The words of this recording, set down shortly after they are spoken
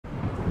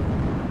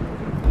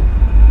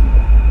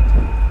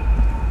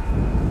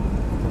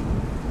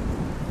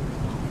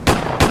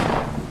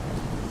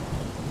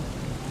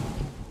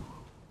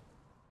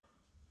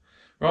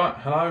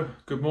Hello,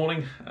 good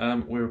morning.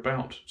 We're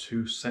about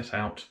to set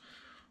out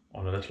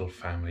on a little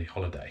family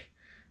holiday.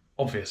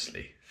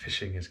 Obviously,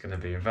 fishing is going to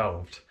be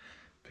involved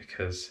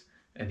because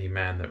any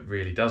man that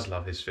really does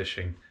love his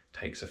fishing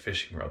takes a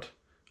fishing rod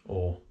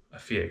or a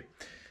few.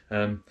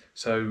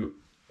 So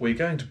we're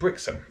going to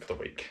Brixham for the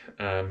week.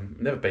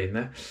 Never been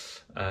there.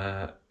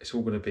 It's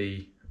all going to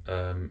be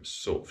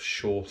sort of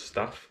shore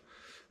stuff.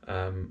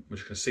 We're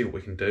just going to see what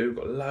we can do. We've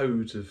got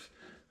loads of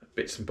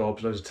bits and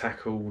bobs, loads of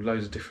tackle,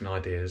 loads of different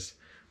ideas.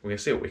 We're going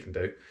to see what we can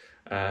do.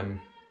 And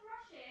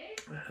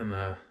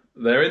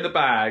they're in the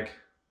bag.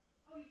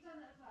 Oh, you've done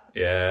that as well?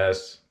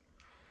 Yes.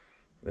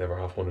 The other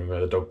half wondering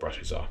where the dog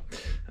brushes are.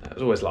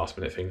 There's always last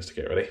minute things to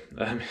get ready.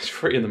 It's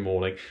 3 in the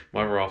morning.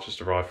 My other half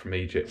just arrived from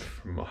Egypt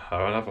from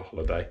her another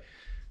holiday.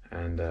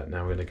 And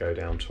now we're going to go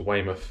down to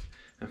Weymouth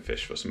and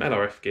fish for some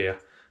LRF gear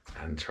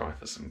and try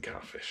for some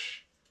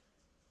garfish.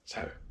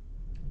 So,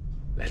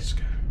 let's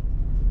go.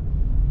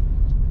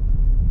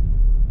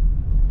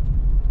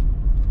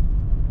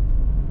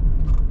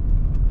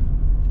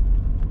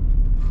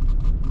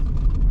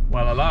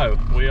 Well, hello,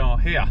 we are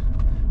here.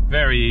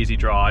 Very easy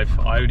drive.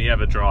 I only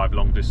ever drive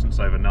long distance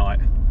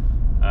overnight.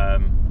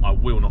 I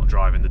will not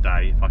drive in the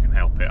day if I can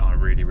help it. I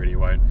really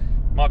won't.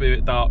 Might be a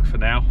bit dark for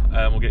now.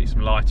 We'll get you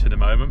some light in a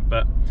moment,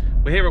 but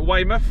we're here at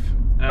Weymouth.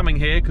 Coming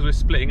here because we're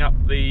splitting up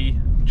the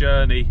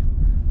journey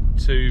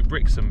to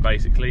Brixham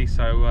basically.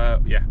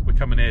 So yeah, we're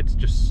coming here to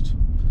just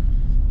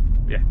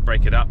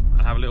break it up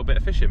and have a little bit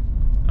of fishing.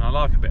 And I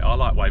like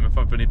Weymouth.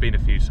 I've only been a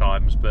few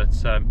times, but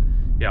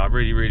yeah, I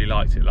really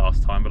liked it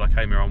last time, but I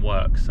came here on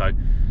work, so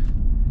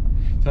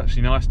it's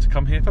actually nice to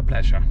come here for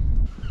pleasure.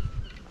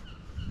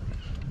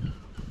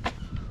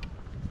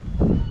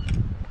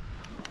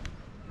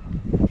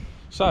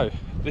 So,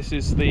 this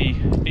is the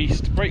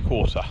East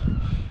Breakwater.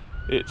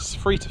 It's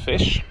free to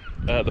fish.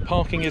 The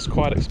parking is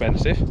quite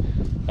expensive,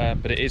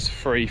 but it is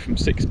free from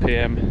 6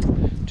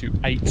 PM to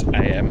 8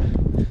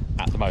 AM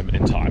at the moment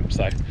in time.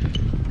 So,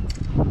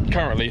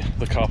 currently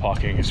the car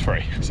parking is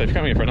free. So if you're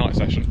coming here for a night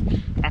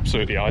session,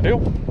 absolutely ideal.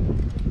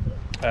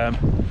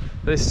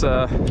 This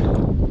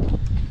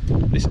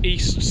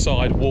east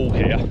side wall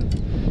here,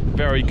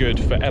 very good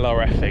for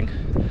LRFing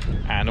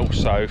and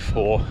also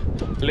for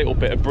a little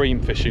bit of bream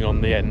fishing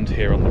on the end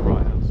here on the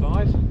right hand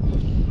side.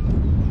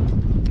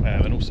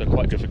 And also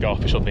quite good for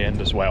garfish on the end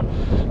as well.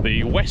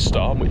 The west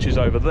arm, which is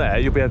over there,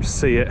 you'll be able to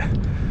see it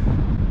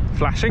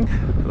flashing,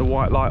 the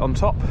white light on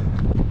top.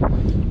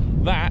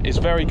 That is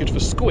very good for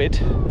squid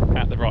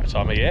at the right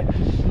time of year,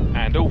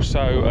 and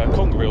also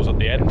conger eels at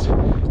the end.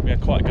 We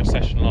had quite a good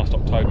session last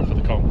October for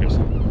the congers.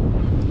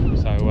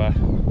 So we're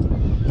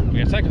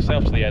going to take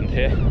ourselves to the end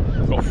here.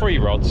 We've got 3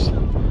 rods.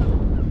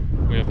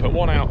 We're going to put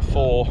one out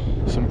for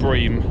some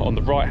bream on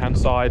the right hand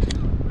side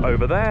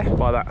over there,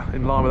 by that,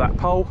 in line with that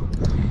pole,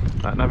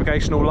 that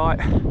navigational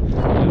light.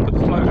 And put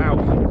the float out,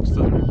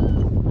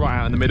 right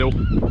out in the middle.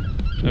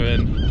 And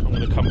then I'm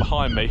going to come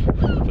behind me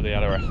for the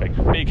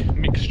LRFing. Big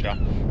mixture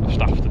of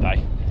stuff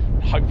today.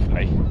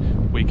 Hopefully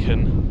we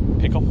can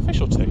pick off a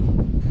fish or 2.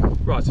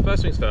 Right, so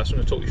first things first, I'm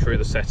going to talk you through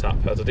the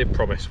setup. As I did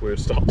promise, we would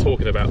start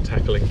talking about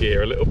tackle and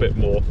gear a little bit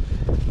more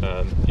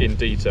in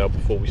detail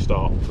before we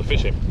start the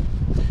fishing.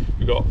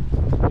 We've got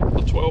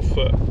a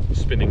 12-foot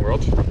spinning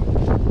rod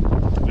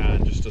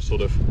and just a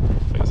sort of,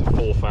 I think it's a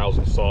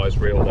 4,000 size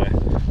reel there,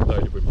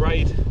 loaded with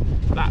braid.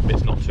 That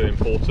bit's not too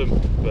important,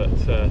 but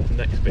the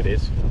next bit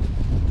is.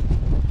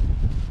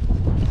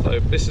 So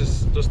this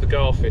is just the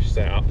garfish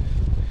setup.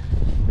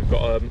 We've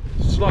got a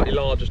slightly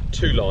larger,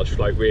 too large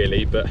float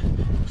really, but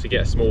obviously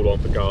get a small one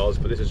for gars,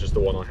 but this is just the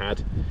one I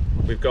had.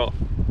 We've got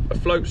a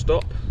float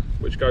stop,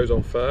 which goes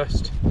on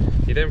first.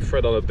 You then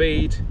thread on a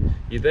bead,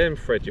 you then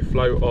thread your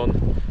float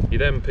on, you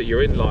then put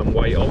your inline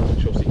weight on,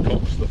 which obviously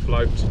cocks the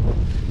float.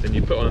 Then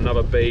you put on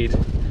another bead,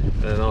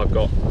 and then I've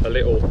got a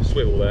little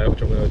swivel there,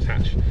 which I'm going to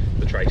attach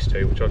the trace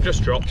to, which I've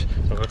just dropped, so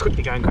I'm going to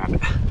quickly go and grab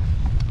it.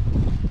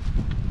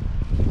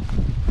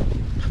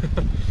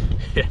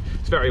 Yeah,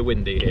 it's very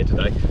windy here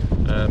today,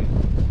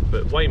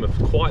 but Weymouth,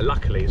 quite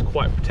luckily, is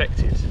quite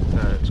protected.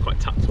 It's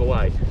quite tucked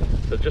away,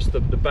 so just the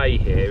bay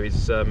here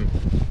is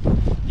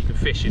you can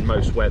fish in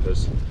most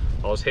weathers.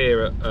 I was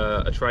here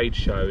at a trade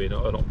show in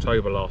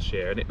October last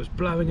year, and it was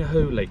blowing a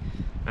hoolie,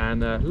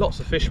 and lots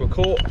of fish were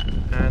caught,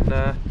 and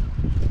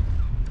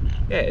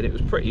yeah, and it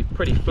was pretty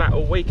flat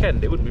all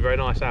weekend. It wouldn't be very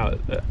nice out in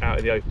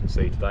the open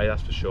sea today,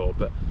 that's for sure.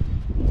 But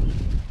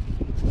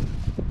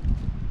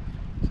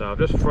so I've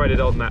just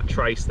threaded on that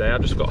trace there.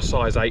 I've just got a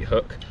size 8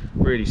 hook,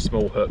 really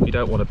small hook. You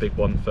don't want a big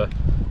one for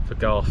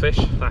garfish.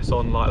 That's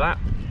on like that.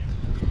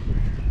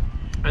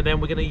 And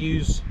then we're going to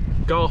use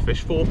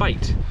garfish for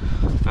bait.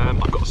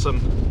 I've got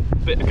some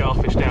bit of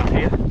garfish down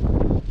here.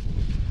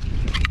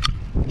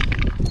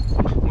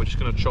 We're just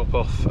going to chop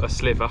off a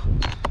sliver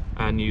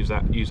and use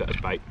that as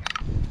bait.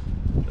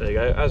 There you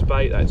go, as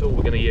bait, that's all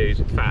we're going to use.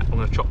 In fact, I'm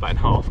going to chop that in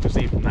half because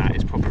even that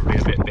is probably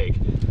a bit big.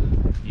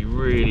 You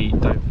really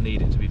don't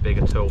need it to be big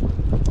at all.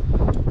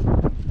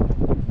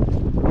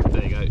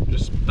 There you go,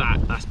 just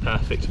that's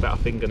perfect, about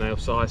a fingernail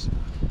size.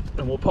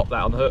 and we'll pop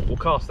that on the hook, we'll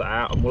cast that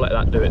out and we'll let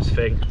that do its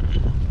thing,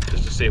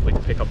 just to see if we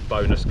can pick up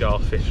bonus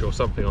garfish or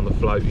something on the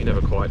float. You never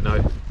quite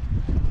know.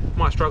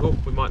 Might struggle,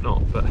 we might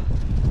not, but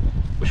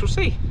we shall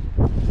see.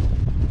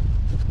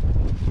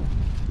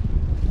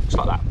 Just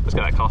like that, let's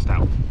get that cast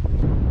out.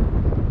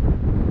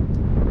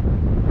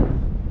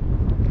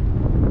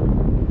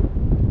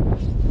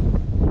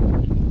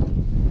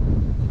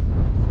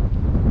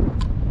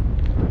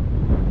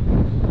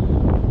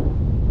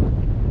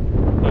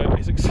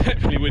 It's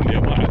exceptionally windy, I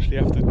might actually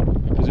have to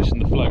position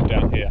the float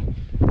down here.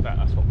 In fact,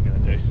 that's what we're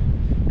going to do,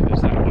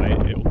 because that way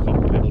it'll cop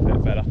a little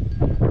bit better.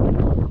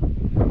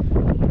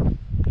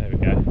 There we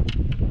go,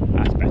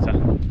 that's better.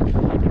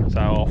 So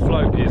our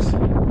float is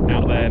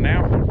out there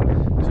now,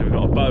 so we've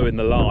got a bow in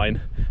the line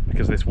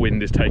because this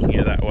wind is taking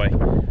it that way.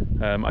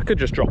 I could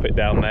just drop it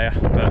down there,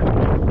 but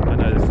I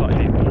know there's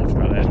slightly deep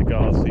water out there and the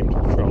guards seem to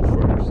patrol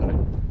through, so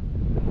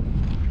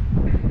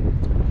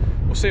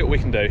we'll see what we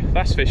can do.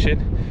 That's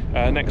fishing.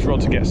 Next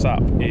rod to get us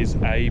up is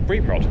a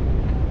bream rod.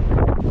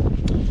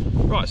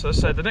 Right, so as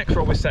I said, the next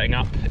rod we're setting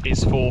up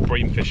is for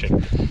bream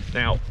fishing.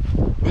 Now,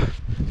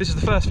 this is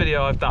the first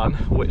video I've done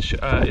which is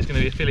going to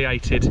be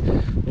affiliated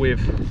with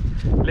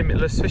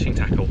Limitless Fishing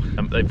Tackle.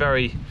 They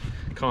very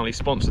kindly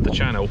sponsored the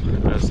channel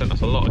and sent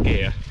us a lot of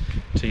gear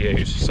to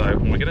use, so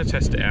we're going to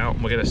test it out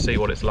and we're going to see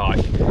what it's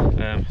like.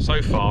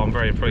 So far I'm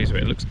very pleased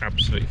with it. It looks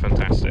absolutely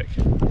fantastic.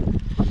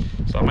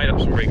 So I made up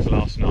some rigs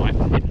last night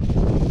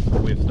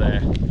with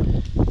their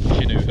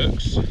Chinook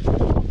hooks.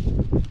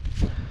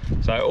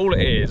 So all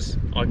it is,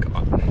 I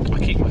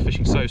keep my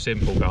fishing so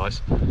simple,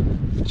 guys.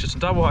 It's just a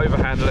double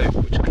overhand loop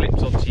which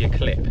clips onto your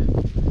clip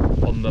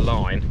on the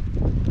line.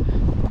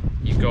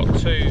 You've got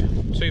two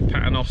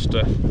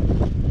paternoster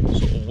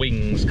sort of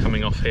wings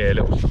coming off here,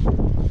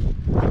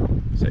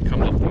 so it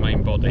comes off the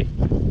main body.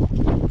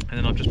 And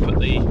then I've just put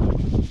the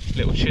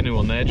little Chinook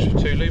on there, just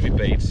with 2 loomy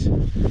beads.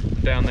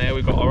 And down there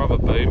we've got our other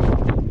boom.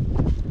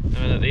 And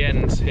then at the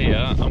ends here,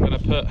 I'm going to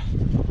put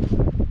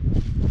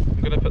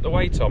the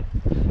weight on.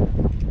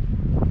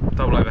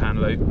 Double overhand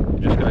loop,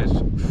 it just goes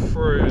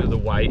through the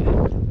weight,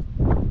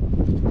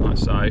 like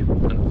so,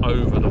 and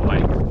over the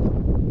weight.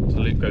 So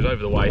the loop goes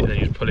over the weight and then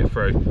you just pull it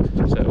through,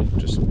 so it all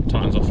just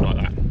tightens off like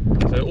that.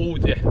 So all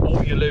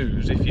you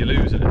lose, if you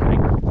lose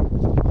anything,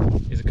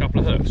 is a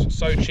couple of hooks.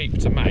 So cheap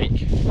to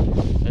make,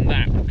 and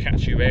that will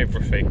catch you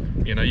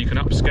everything. You know, you can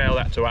upscale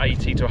that to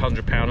 80 to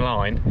 100 pound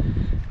line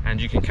and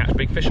you can catch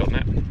big fish on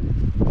that.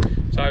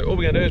 So all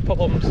we're going to do is pop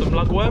on some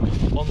lugworm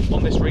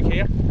on this rig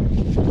here,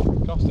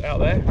 cast it out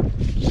there,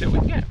 see what we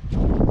can get.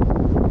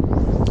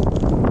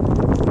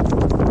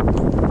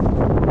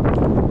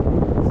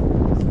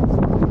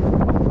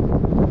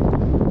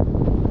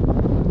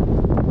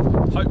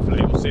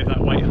 Hopefully we'll see if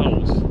that weight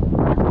holds.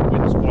 The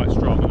wind's quite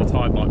strong and the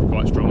tide might be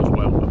quite strong as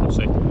well, but we'll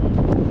see.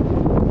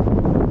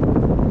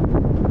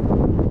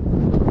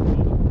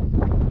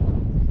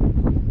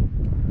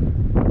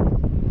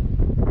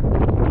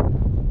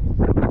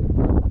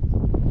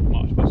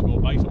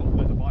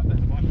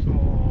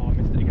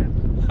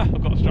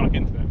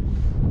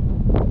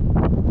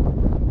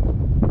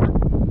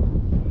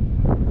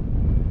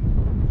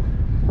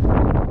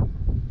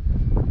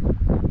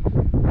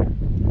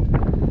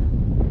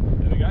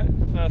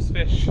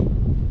 Fish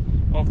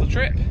of the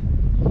trip.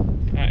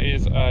 That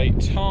is a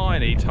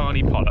tiny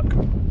pollock.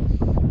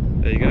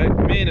 There you go,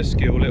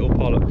 minuscule little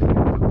pollock.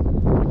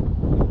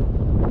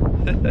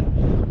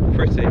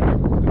 Pretty.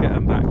 We'll get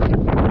them back.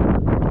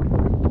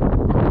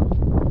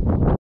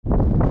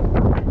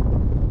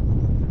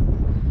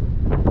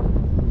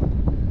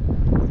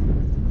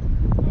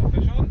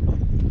 Fish on.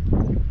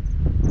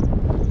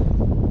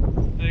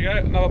 There you go,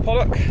 another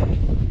pollock.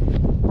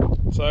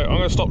 So I'm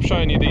going to stop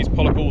showing you these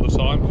pollock all the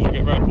time because you'll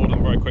get very bored of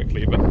them very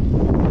quickly, but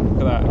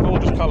look at that,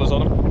 gorgeous colours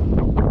on them.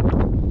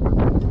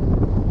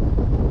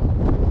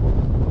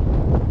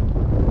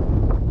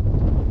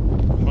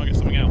 Try and get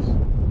something else.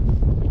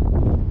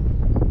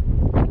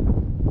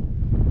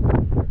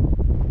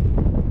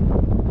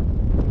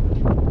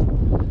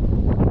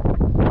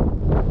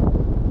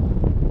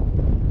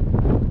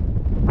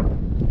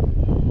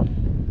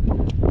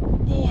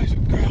 Boys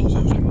and girls,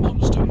 there was a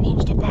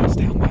monster bass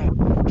down there.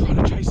 Trying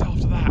to chase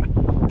after that.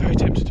 Very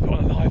tempted to put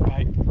on a live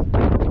bait.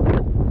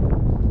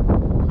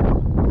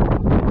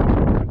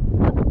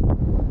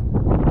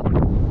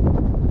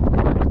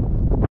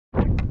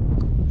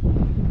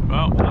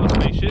 Well, another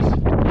species.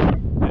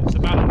 It's a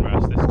ballan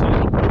wrasse this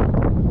time.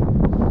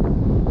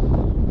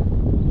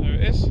 There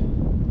it is.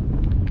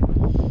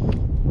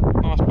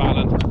 Nice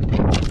ballan.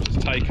 It's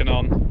taken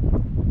on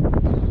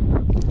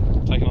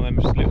them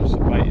little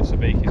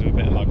sabikis with a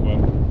bit of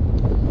lugworm.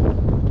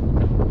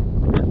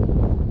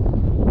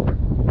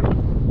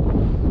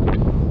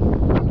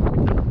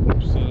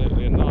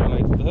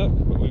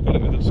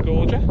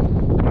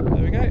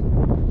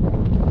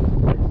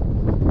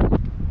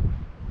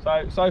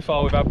 So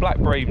far we've had black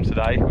bream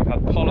today, we've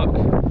had pollock,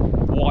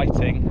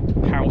 whiting,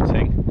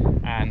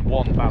 pouting and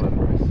 1 ballan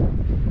wrasse.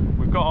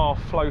 We've got our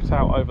float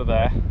out over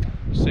there.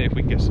 Let's see if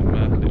we can get some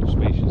little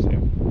species here.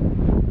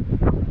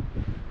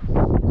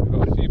 We've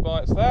got a few bites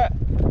it's there.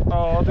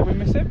 Oh, did we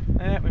miss him?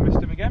 Yeah, we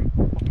missed him again.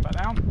 Pop him back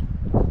down.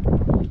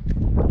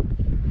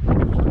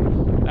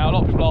 Now, a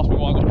lot of people ask me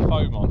why I've got the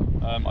foam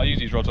on. I use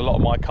these rods a lot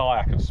on my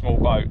kayak and small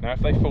boat. Now, if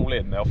they fall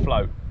in, they'll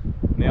float.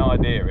 And the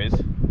idea is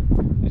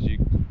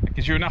it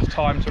gives you enough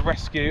time to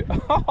rescue.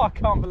 Oh, I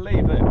can't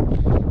believe it.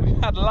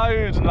 We've had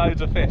loads and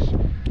loads of fish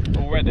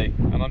already.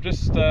 And I'm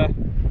just, as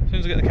soon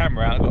as I get the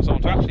camera out, I've got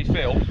someone to actually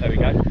film. There we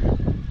go.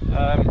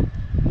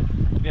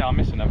 Yeah, I'm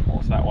missing them.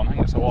 What's that one? I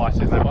think it's a white,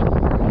 is that one?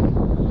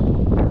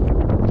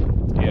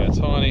 Yeah,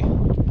 tiny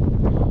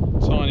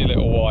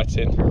little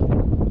whiting.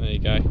 There you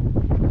go.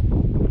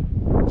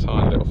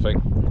 Tiny little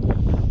thing.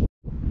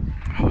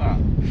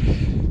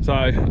 So,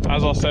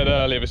 as I said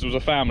earlier, this was a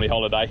family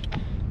holiday,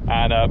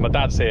 and my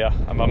dad's here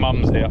and my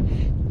mum's here.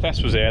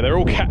 Tess was here. They're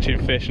all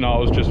catching fish, and I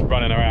was just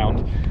running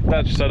around.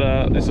 Dad just had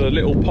it's a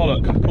little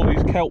pollock. I call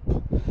these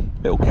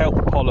little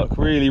kelp pollock.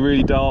 Really,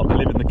 really dark. They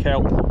live in the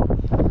kelp.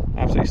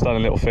 Absolutely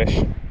stunning little fish.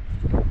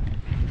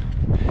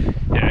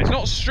 Yeah, it's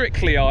not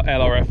strictly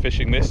LRF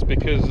fishing this,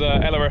 because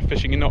LRF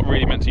fishing, you're not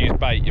really meant to use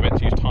bait. You're meant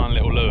to use tiny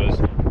little lures,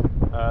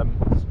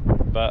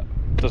 but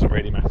it doesn't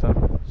really matter.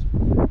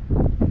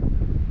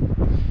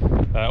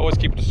 Always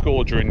keep the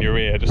scourger in your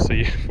ear, just so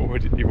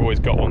you've always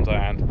got one to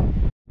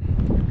hand.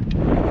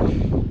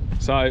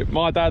 So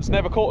my dad's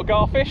never caught a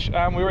garfish,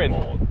 and we're in.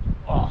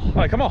 Oh,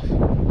 hey, come off!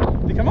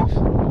 Did he come off?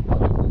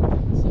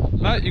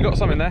 No, you got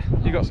some in there.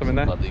 You got some in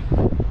there.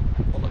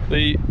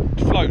 The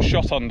float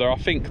shot under. I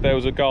think there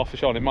was a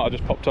garfish on. It might have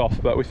just popped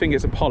off, but we think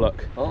it's a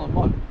pollock. Oh, it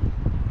might.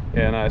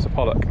 Yeah, no, it's a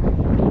pollock.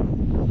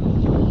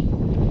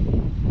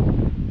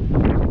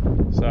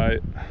 So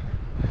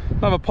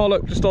another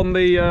pollock just on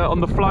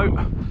the float.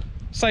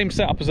 Same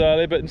setup as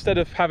earlier, but instead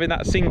of having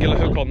that singular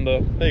hook on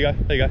the, there you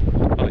go,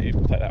 I'll let you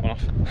take that one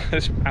off.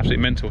 It's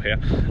absolutely mental here.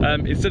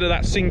 Instead of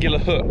that singular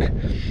hook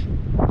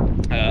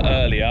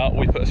earlier,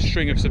 we put a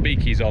string of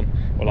sabikis on.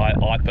 Well,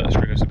 I put a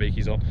string of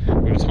sabikis on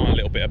with a tiny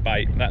little bit of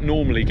bait. That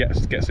normally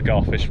gets a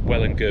garfish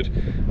well and good,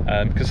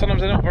 because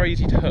sometimes they're not very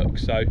easy to hook.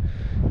 So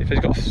if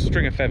they've got a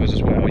string of feathers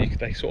as well,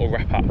 they sort of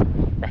wrap up.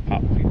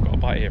 You've got a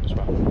bite here as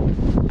well.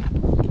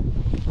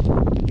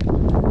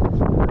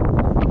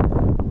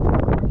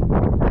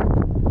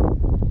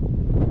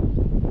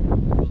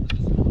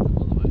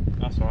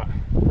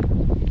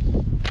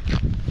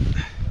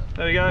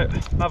 There we go,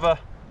 another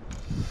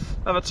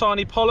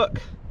tiny pollock,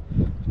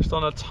 just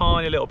on a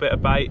tiny little bit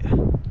of bait.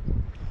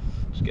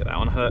 Just get that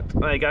one hooked.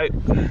 There you go.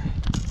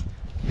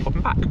 Pop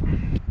him back.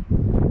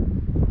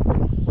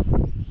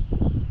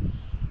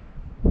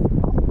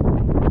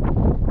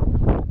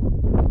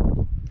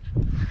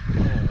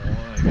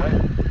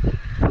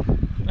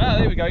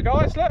 There we go,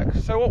 guys. Look.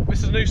 So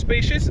this is a new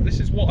species. This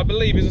is what I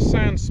believe is a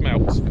sand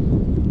smelt.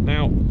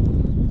 Now,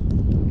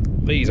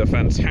 these are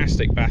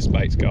fantastic bass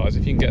baits, guys.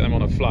 If you can get them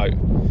on a float.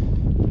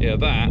 Yeah,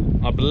 that,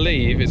 I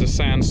believe, is a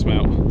sand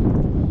smelt.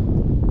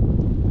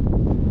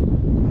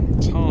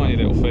 Tiny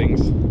little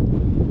things.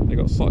 They've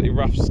got slightly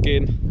rough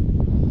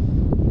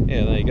skin.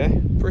 Yeah, there you go.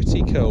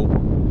 Pretty cool.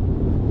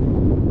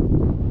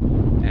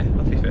 Yeah,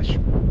 lovely fish.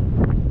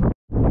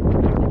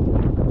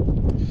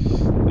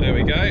 There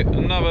we go.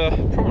 Another,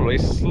 probably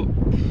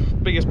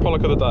biggest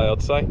pollock of the day,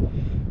 I'd say.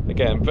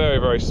 Again, very,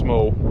 very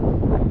small,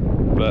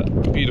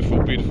 but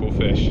beautiful, beautiful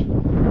fish.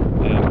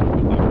 That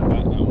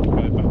will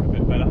go back a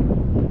bit better.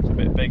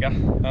 Bit bigger.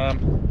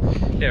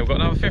 Yeah, we've got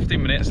another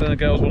 15 minutes, then the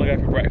girls want to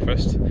go for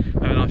breakfast,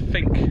 and I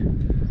think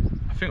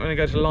we're going to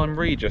go to Lyme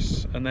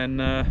Regis, and then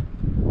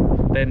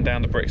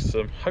down to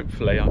Brixham.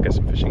 Hopefully I'll get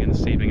some fishing in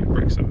this evening at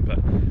Brixham, but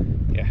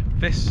yeah,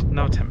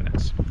 another 10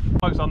 minutes.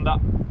 Boat's under,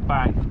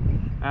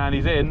 bang, and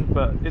he's in,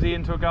 but is he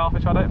into a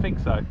garfish? I don't think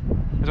so.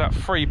 There's about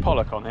 3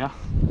 pollock on here.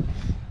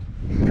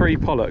 3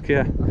 pollock,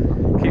 yeah.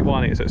 Keep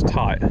winding it so it's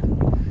tight,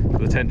 so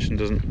the tension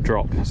doesn't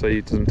drop, so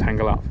he doesn't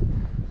tangle up.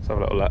 Let's have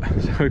a little look.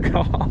 So we've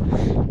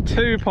got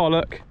 2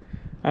 pollock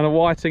and a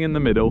whiting in the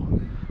middle.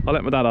 I'll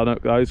let my dad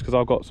unhook those because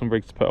I've got some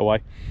rigs to put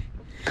away.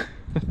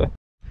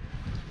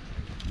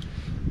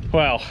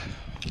 Well,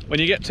 when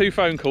you get 2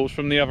 phone calls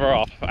from the other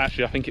half,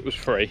 actually I think it was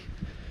 3,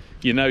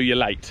 you know you're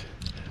late.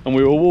 And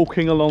we were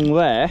walking along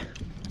there,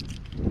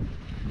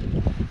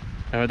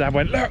 and my dad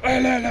went, look,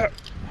 look, look, look.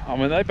 I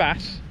went, they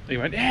bass? He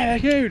went, yeah,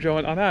 they're huge. I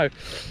went, I know.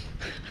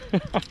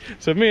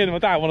 So me and my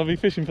dad want to be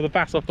fishing for the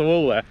bass off the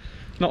wall there.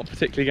 Not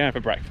particularly going for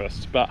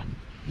breakfast, but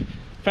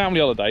family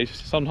holidays,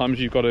 sometimes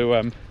you've got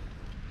to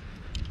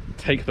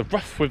take the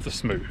rough with the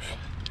smooth.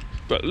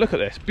 But look at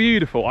this,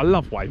 beautiful. I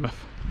love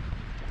Weymouth.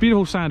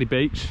 Beautiful sandy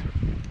beach.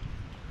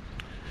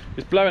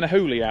 It's blowing a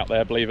hoolie out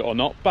there, believe it or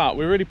not, but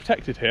we're really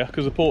protected here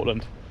because of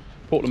Portland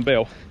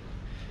Bill.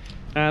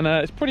 And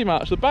it's pretty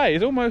much, the bay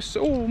is almost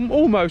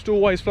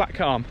always flat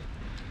calm.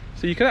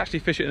 So you can actually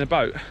fish it in a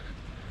boat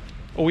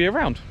all year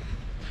round.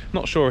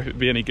 Not sure if it'd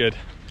be any good.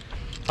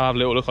 I have a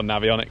little look on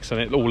Navionics and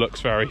it all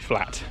looks very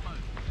flat.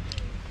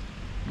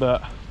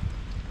 But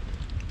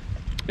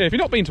yeah, if you've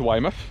not been to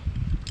Weymouth,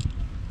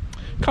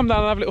 come down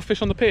and have a little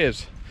fish on the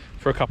piers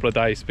for a couple of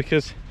days,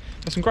 because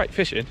there's some great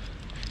fishing.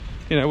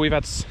 You know, we've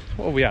had,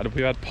 what have we had?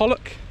 We've had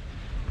pollock,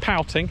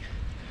 pouting,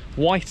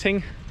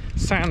 whiting,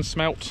 sand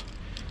smelt,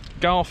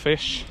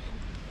 garfish,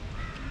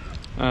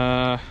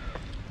 ballan.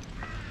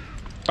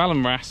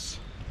 So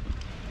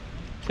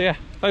yeah,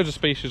 loads of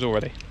species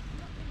already.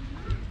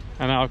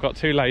 And now I've got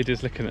two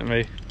ladies looking at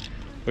me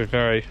with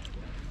very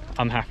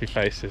unhappy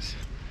faces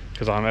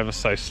because I'm ever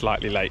so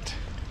slightly late.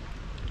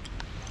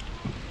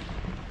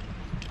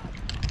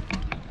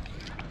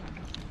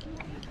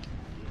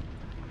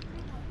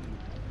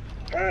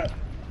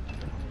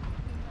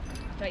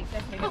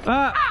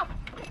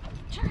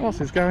 What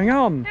is going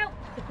on?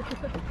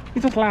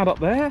 He's not allowed up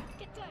there.